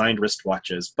designer. I designed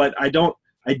wristwatches, but I don't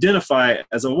identify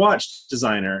as a watch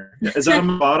designer. As I'm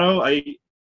Movado,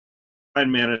 I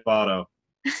manage Movado.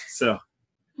 So,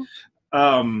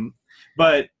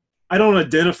 but I don't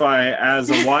identify as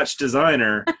a watch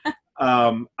designer.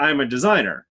 I'm a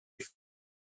designer.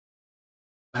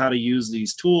 How to use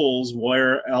these tools,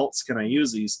 where else can I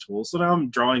use these tools? So now I'm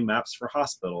drawing maps for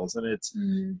hospitals, and it's,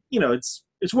 you know,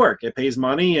 it's work. It pays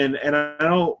money, and I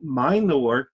don't mind the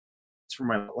work. It's for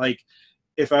my, like,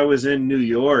 if I was in New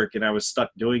York and I was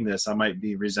stuck doing this, I might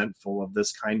be resentful of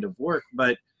this kind of work,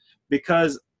 but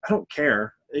because I don't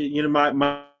care, you know,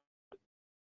 my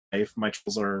life, my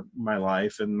travels are my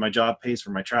life, and my job pays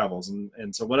for my travels.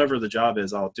 And so whatever the job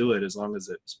is, I'll do it as long as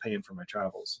it's paying for my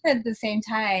travels. At the same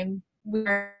time,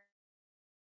 we're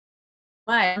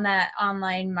on that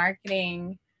online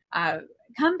marketing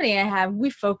company I have, we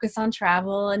focus on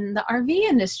travel and the RV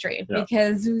industry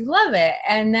because we love it.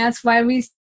 And that's why we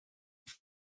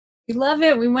love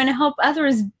it. We want to help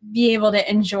others be able to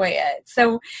enjoy it.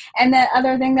 So, and the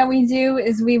other thing that we do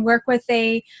is we work with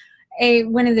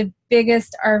one of the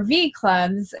biggest RV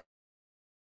clubs,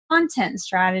 content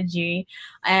strategy,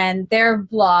 and their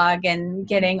blog, and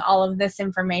getting all of this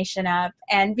information up.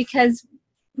 And because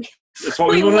that's what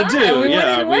we want to do.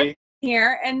 We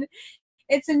here, and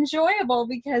it's enjoyable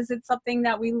because it's something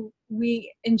that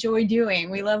we enjoy doing.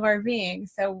 We love RVing,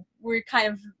 so we're kind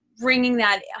of bringing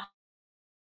that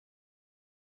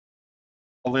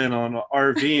all in on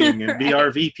RVing and be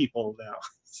RV people now.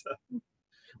 So,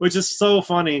 which is so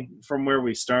funny from where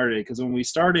we started, because when we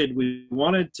started, we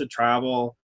wanted to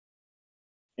travel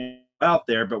out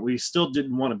there, but we still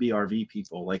didn't want to be RV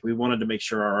people. Like, we wanted to make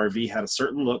sure our RV had a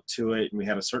certain look to it, and we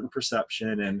had a certain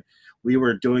perception, and we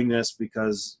were doing this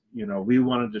because, you know, we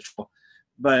wanted to,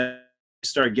 but you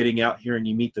start getting out here and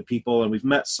you meet the people, and we've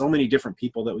met so many different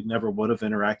people that we never would have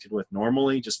interacted with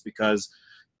normally, just because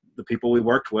the people we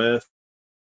worked with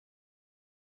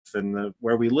and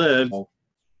where we live.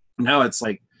 Now it's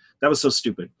like, that was so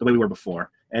stupid the way we were before.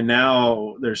 And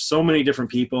now there's so many different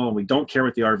people, and we don't care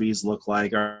what the RVs look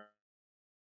like.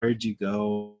 Where'd you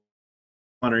go?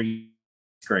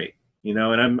 Great. You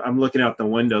know, and I'm looking out the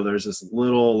window. There's this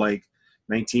little like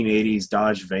 1980s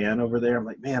Dodge van over there. I'm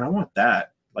like, man, I want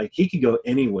that. Like, he could go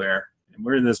anywhere, and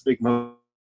we're in this big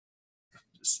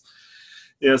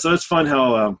yeah, so it's fun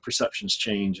how perceptions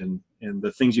change, and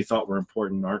the things you thought were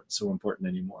important aren't so important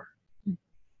anymore.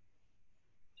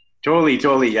 Totally,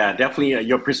 totally. Yeah, definitely.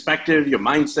 Your perspective, your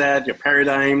mindset, your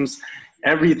paradigms,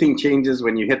 everything changes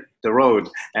when you hit the road.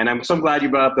 And I'm so glad you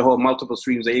brought up the whole multiple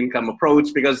streams of income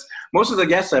approach, because most of the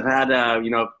guests I've had,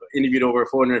 interviewed over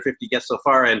 450 guests so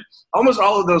far, and almost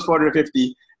all of those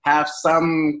 450 have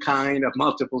some kind of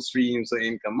multiple streams of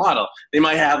income model. They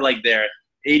might have like their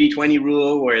 80-20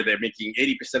 rule, where they're making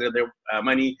 80% of their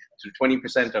money to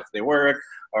 20% of their work,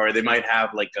 or they might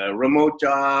have like a remote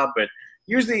job, but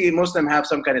usually most of them have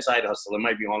some kind of side hustle. It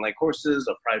might be online courses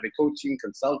or private coaching,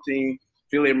 consulting,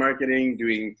 affiliate marketing,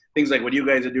 doing things like what you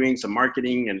guys are doing, some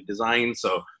marketing and design.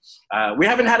 So we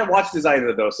haven't had to watch this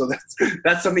either, though, so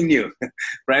that's something new.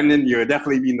 Brandon, you're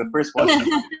definitely being the first one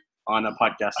on a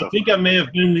podcast. I think I may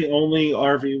have been the only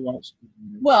RV watch.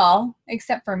 Well,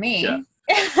 except for me. Yeah.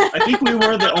 I think we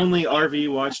were the only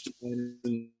RV watched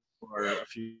for a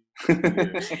few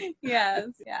years. Yes,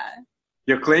 yeah.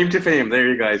 Your claim to fame. There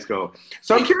you guys go.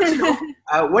 So I'm curious to know,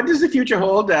 what does the future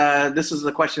hold? This is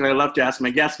the question I love to ask my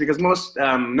guests, because most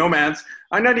nomads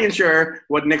are not even sure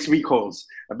what next week holds.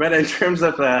 But in terms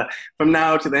of from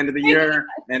now to the end of the year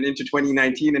and into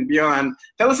 2019 and beyond,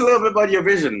 tell us a little bit about your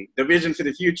vision, the vision for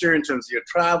the future in terms of your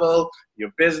travel,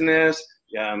 your business,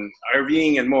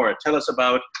 RVing, and more. Tell us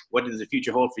about what does the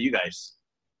future hold for you guys.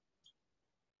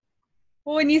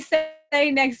 Well, when you say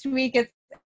next week,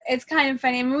 it's kind of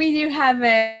funny. I mean, we do have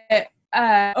a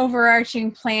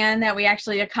overarching plan that we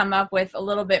actually come up with a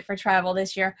little bit for travel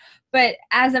this year. But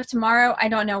as of tomorrow, I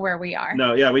don't know where we are.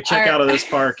 No, yeah, we check out of this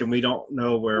park and we don't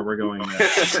know where we're going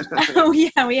yet. Oh,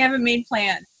 yeah, we haven't made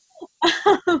plans.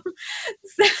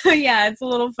 So, yeah, it's a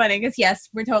little funny because, yes,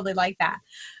 we're totally like that.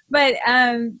 But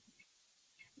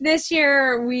this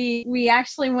year, we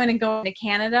actually want to go to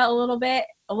Canada a little bit.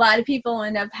 A lot of people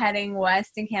end up heading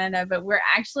west in Canada, but we're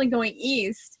actually going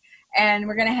east, and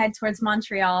we're going to head towards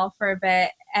Montreal for a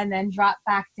bit and then drop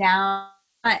back down.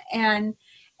 And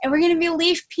we're going to be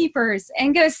leaf peepers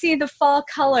and go see the fall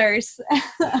colors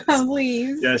of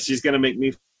leaves. Yeah, she's going to make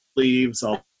me leaves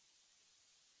all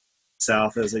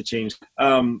south as they change.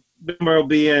 We'll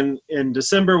be in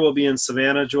December, we'll be in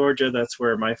Savannah, Georgia. That's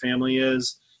where my family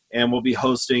is. And we'll be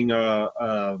hosting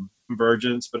a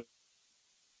Convergence, but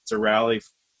it's a rally for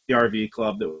the RV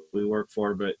club that we work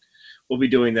for, but we'll be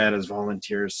doing that as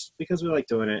volunteers because we like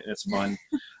doing it and it's fun.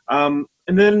 And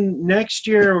then next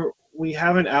year, we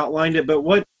haven't outlined it,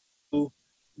 but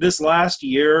this last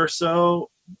year or so,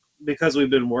 because we've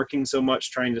been working so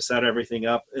much trying to set everything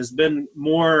up, has been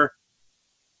more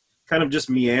kind of just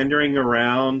meandering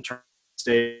around, trying to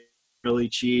stay really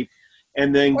cheap.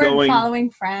 And then following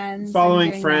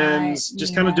friends,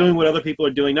 just kind of doing what other people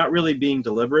are doing, not really being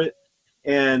deliberate.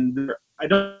 And I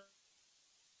don't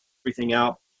everything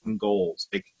out in goals.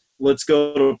 Like, let's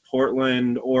go to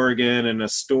Portland, Oregon, and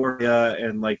Astoria,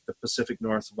 and like the Pacific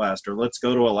Northwest, or let's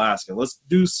go to Alaska. Let's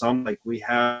do something like we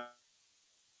have,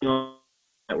 and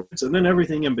then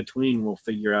everything in between we'll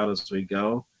figure out as we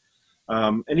go.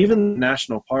 And even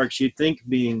national parks, you'd think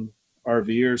being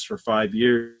RVers for 5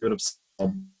 years would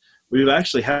have. We've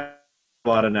actually had a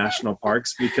lot of national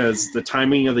parks because the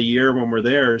timing of the year when we're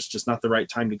there is just not the right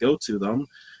time to go to them,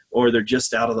 or they're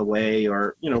just out of the way,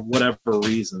 or, whatever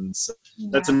reasons. Yeah.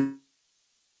 That's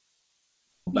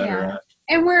better at.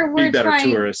 And we're better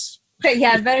trying, tourists. But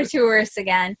yeah, better tourists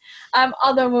again.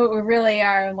 Although what we really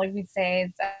are, like we'd say,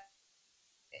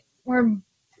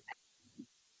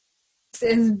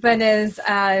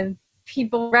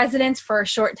 people, residents for a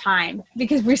short time,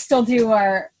 because we still do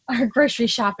our grocery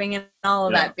shopping and all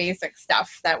of that basic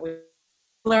stuff that we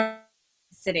learn in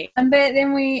the city. But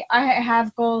then I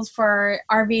have goals for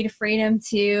RV to Freedom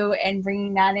too, and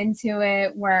bringing that into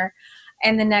it, where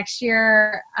in the next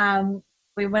year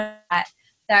we went at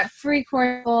that free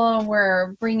course.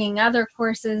 We're bringing other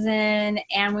courses in,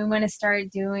 and we want to start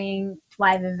doing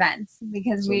live events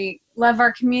because we love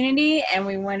our community and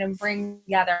we want to bring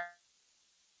together.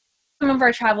 Some of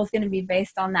our travel is going to be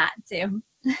based on that too.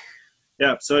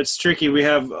 Yeah, so it's tricky. We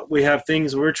have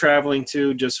things we're traveling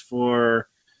to just for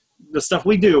the stuff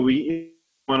we do. We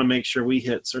want to make sure we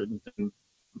hit certain things.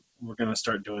 We're going to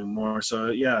start doing more. So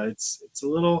yeah, it's a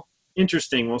little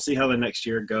interesting. We'll see how the next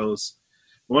year goes.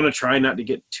 We want to try not to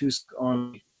get too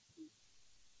on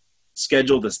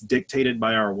schedule that's dictated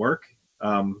by our work.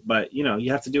 But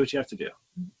you have to do what you have to do.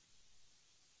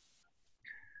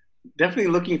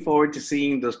 Definitely looking forward to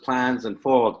seeing those plans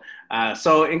unfold.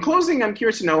 So in closing, I'm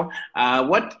curious to know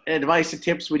what advice or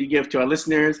tips would you give to our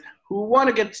listeners who want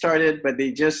to get started, but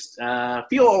they just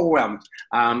feel overwhelmed.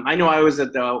 I know I was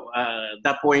at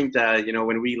that point,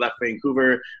 when we left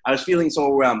Vancouver, I was feeling so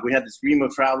overwhelmed. We had this dream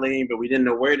of traveling, but we didn't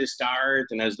know where to start.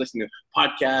 And I was listening to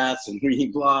podcasts and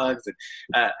reading blogs.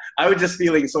 And I was just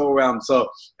feeling so overwhelmed. So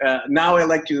now I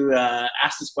like to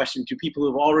ask this question to people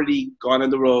who've already gone on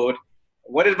the road.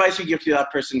 What advice would you give to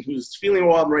that person who's feeling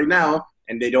overwhelmed right now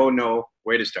and they don't know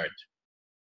where to start?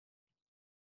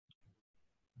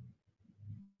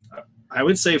 I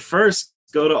would say first,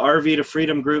 go to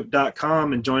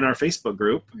rv2freedomgroup.com and join our Facebook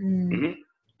group. Mm-hmm.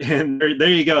 And there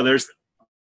you go. There's a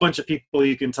bunch of people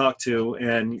you can talk to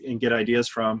and get ideas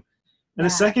from. And the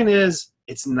second is,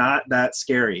 it's not that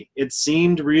scary. It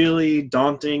seemed really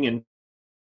daunting. And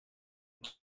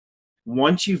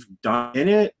once you've done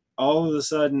it, all of a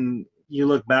sudden you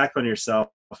look back on yourself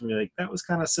and be like, that was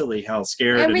kind of silly how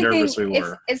scared and nervous we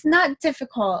were. It's not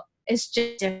difficult. It's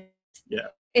just different. Yeah.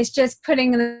 It's just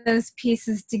putting those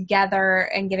pieces together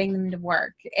and getting them to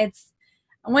work. It's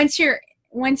once you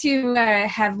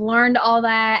have learned all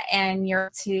that and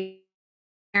you're to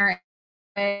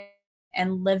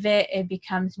and live it, it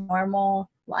becomes normal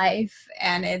life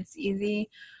and it's easy.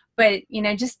 But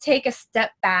just take a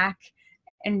step back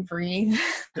and breathe.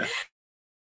 Yeah.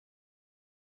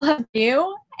 Love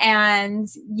you, and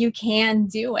you can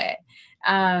do it.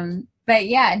 But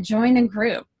yeah, join a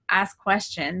group. Ask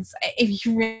questions if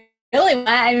you really want.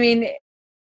 I mean, of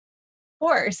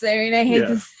course. I mean, I hate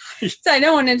this. So I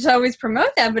don't want to always promote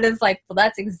that, but it's like, well,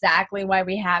 that's exactly why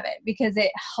we have it, because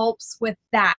it helps with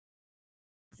that.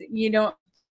 You don't.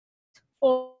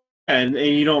 And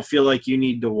you don't feel like you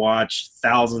need to watch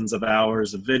thousands of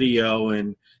hours of video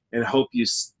and hope you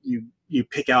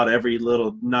pick out every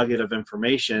little nugget of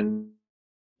information.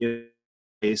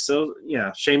 So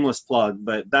yeah, shameless plug,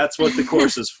 but that's what the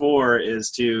course is for,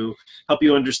 is to help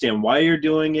you understand why you're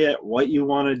doing it, what you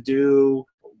want to do,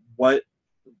 what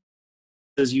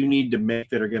does you need to make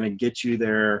that are going to get you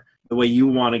there the way you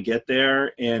want to get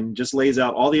there, and just lays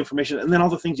out all the information and then all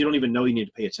the things you don't even know you need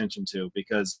to pay attention to,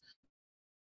 because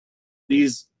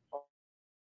these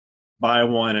buy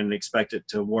one and expect it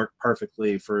to work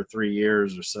perfectly for 3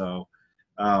 years or so.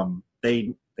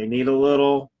 They need a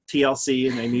little TLC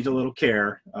and they need a little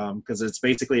care, because it's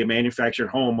basically a manufactured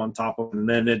home on top of, and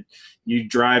then you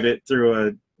drive it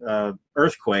through a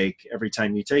earthquake every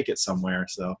time you take it somewhere.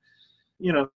 So,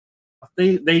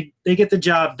 they get the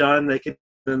job done.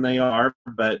 They are,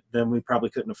 but then we probably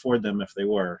couldn't afford them if they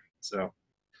were. So,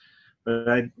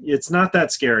 but it's not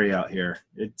that scary out here.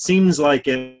 It seems like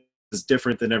it is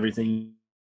different than everything.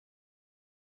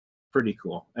 Pretty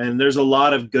cool. And there's a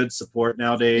lot of good support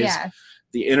nowadays. Yes.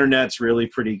 The internet's really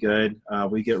pretty good.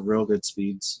 We get real good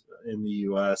speeds in the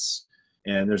US,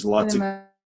 and there's lots of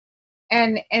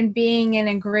and being in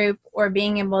a group or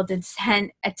being able to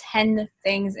attend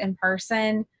things in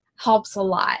person helps a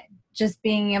lot. Just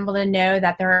being able to know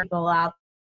that there are people out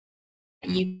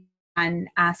there, you can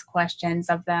ask questions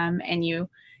of them, and you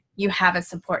have a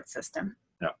support system.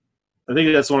 Yeah, I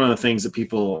think that's one of the things that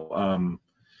people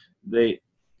they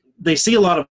see a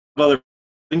lot of other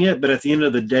doing it, but at the end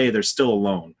of the day, they're still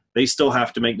alone. They still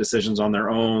have to make decisions on their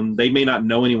own. They may not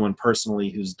know anyone personally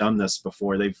who's done this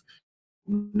before. They've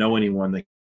know anyone.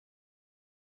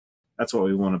 That's what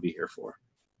we want to be here for.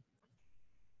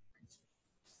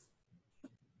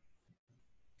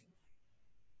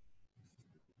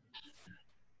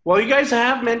 Well, you guys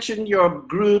have mentioned your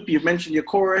group, you've mentioned your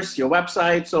course, your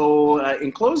website. So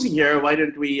in closing here, why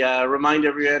don't we remind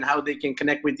everyone how they can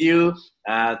connect with you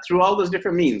through all those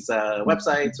different means,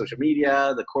 website, social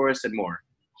media, the course, and more.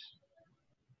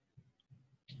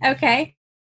 Okay.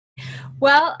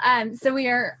 Well, so we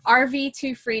are RV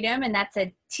to Freedom, and that's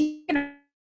a T,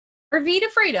 RV to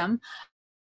Freedom.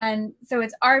 And so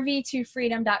it's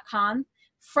rv2freedom.com.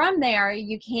 From there,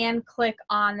 you can click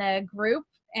on the group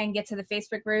and get to the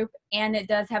Facebook group, and it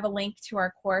does have a link to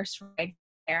our course right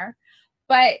there.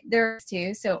 But there's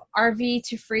two. So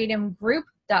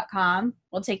rv2freedomgroup.com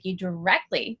will take you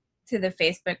directly to the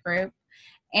Facebook group,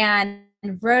 and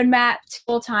Roadmap to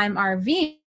Full-Time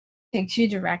RV takes you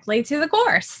directly to the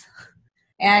course.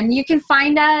 And you can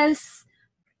find us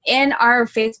in our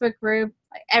Facebook group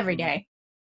every day.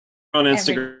 On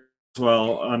Instagram as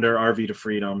well, under RV to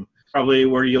Freedom. Probably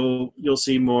where you'll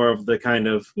see more of the kind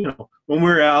of, when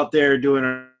we're out there doing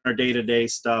our day-to-day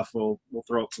stuff, we'll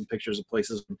throw up some pictures of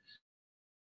places.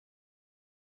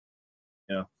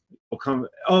 We'll come.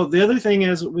 Oh, the other thing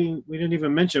is we didn't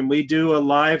even mention, we do a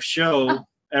live show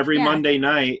every Monday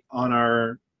night on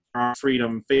our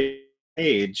Freedom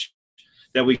page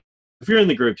that if you're in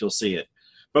the group, you'll see it.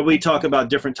 But we talk about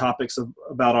different topics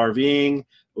about RVing.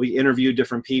 We interview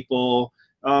different people.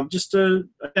 just to,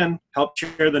 again, help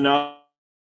share the knowledge.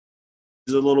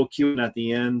 There's a little Q&A at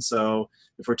the end, so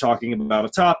if we're talking about a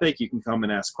topic, you can come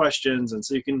and ask questions, and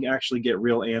so you can actually get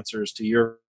real answers to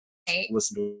your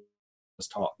listen to us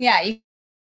talk. Yeah,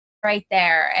 right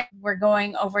there. We're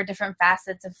going over different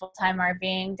facets of full-time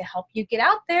RVing to help you get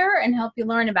out there and help you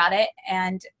learn about it.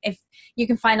 And if you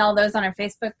can find all those on our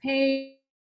Facebook page,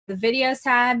 the videos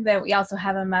tab, but we also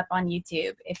have them up on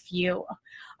YouTube if you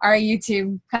are a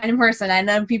YouTube kind of person. I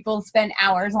know people spend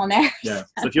hours on there. Yeah.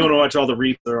 So if you want to watch all the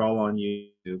replays, they're all on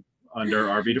YouTube under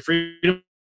RV to Freedom,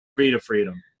 Free to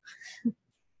Freedom.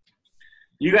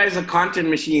 You guys are content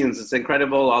machines. It's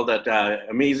incredible, all that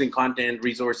amazing content,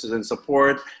 resources, and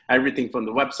support. Everything from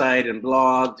the website and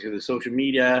blog to the social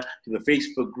media, to the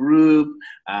Facebook group,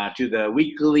 to the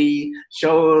weekly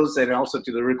shows, and also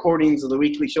to the recordings of the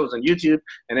weekly shows on YouTube.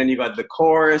 And then you got the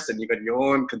course, and you got your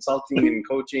own consulting and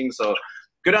coaching. So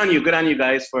good on you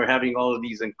guys for having all of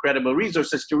these incredible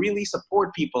resources to really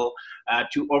support people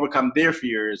to overcome their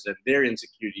fears and their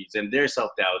insecurities and their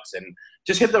self-doubts and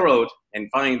just hit the road and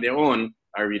find their own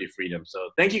RV to Freedom. So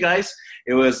thank you guys.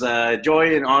 It was a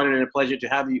joy and honor and a pleasure to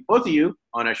have you, both of you,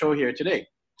 on our show here today.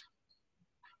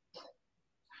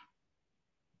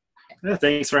 Yeah,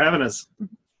 thanks for having us.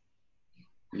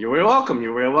 You're very welcome.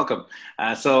 You're very welcome.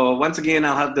 So once again,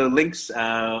 I'll have the links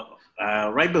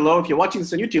right below. If you're watching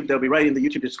this on YouTube, they'll be right in the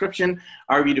YouTube description,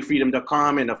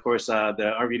 rv2freedom.com, and of course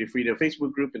the RV to Freedom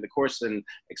Facebook group and the course and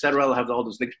etc. I'll have all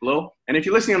those links below. And if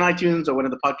you're listening on iTunes or one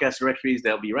of the podcast directories,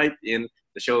 they'll be right in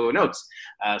the show notes.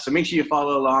 So make sure you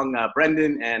follow along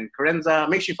Brendan and Karenza.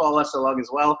 Make sure you follow us along as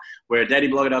well. We're at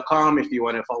daddyblogger.com if you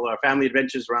want to follow our family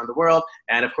adventures around the world.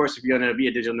 And of course, if you're going to be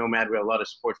a digital nomad, we have a lot of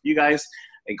support for you guys,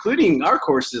 including our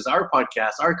courses, our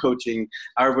podcasts, our coaching,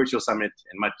 our virtual summit,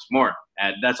 and much more.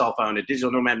 And that's all found at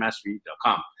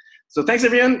digitalnomadmastery.com. So thanks,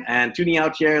 everyone, and tuning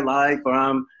out here live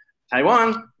from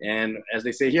Taiwan. And as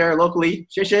they say here locally,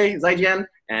 谢谢, 再见,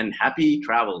 and happy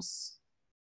travels.